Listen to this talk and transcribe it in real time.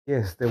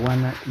Yes, the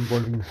one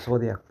involving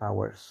zodiac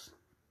powers.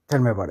 Tell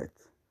me about it.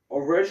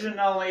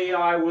 Originally,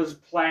 I was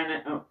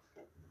planning.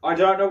 I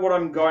don't know what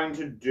I'm going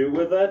to do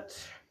with it,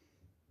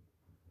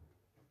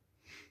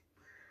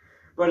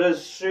 but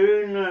as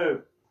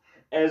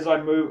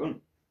I move,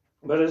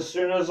 as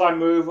soon as I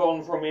move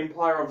on from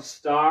Empire of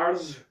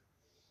Stars,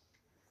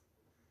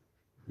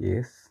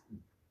 Yes.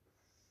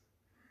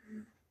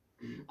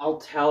 I'll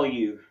tell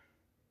you.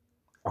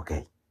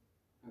 Okay.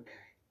 Okay.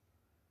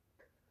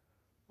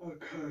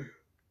 Okay.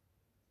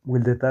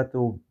 Will the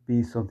tattoo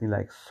be something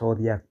like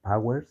zodiac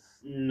powers?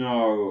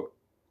 No,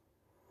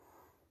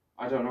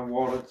 I don't know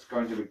what it's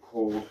going to be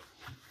called.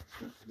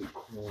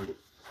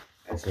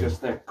 It's Okay.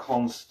 just that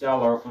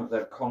Constellar.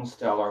 That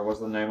Constellar was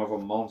the name of a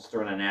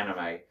monster in an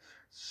anime,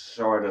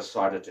 so I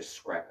decided to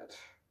scrap it.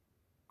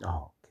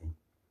 Oh, okay.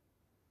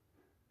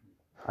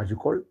 Are you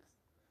cold?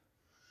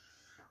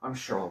 I'm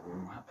sure I'll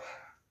warm up.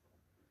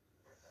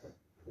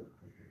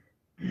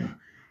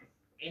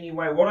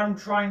 Anyway, what I'm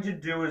trying to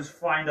do is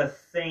find a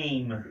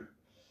theme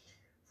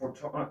for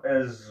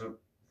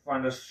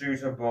find a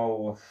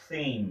suitable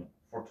theme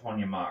for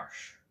Tonya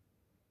Marsh.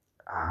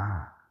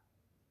 Ah.